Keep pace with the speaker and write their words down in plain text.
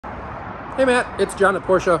Hey Matt, it's John at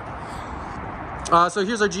Porsche. So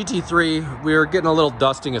here's our GT3. We're getting a little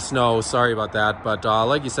dusting of snow, sorry about that, but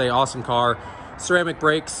like you say, awesome car. Ceramic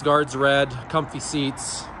brakes, guards red, comfy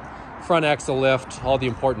seats, front axle lift, all the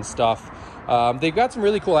important stuff. They've got some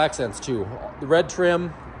really cool accents too. The red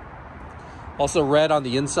trim, also red on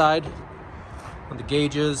the inside, on the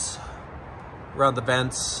gauges, around the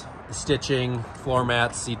vents, the stitching, floor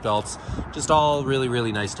mats, seat belts, just all really,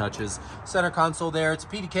 really nice touches. Center console there, it's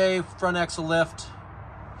PDK, front axle lift,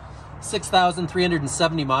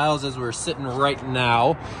 6,370 miles as we're sitting right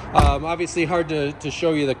now. Obviously hard to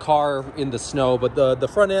show you the car in the snow, but the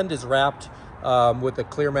front end is wrapped with a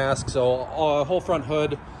clear mask, so whole front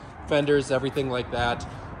hood, fenders, everything like that.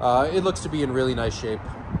 It looks to be in really nice shape,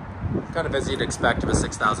 kind of as you'd expect of a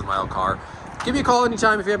 6,000 mile car. Give me a call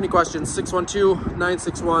anytime if you have any questions,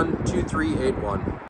 612-961-2381.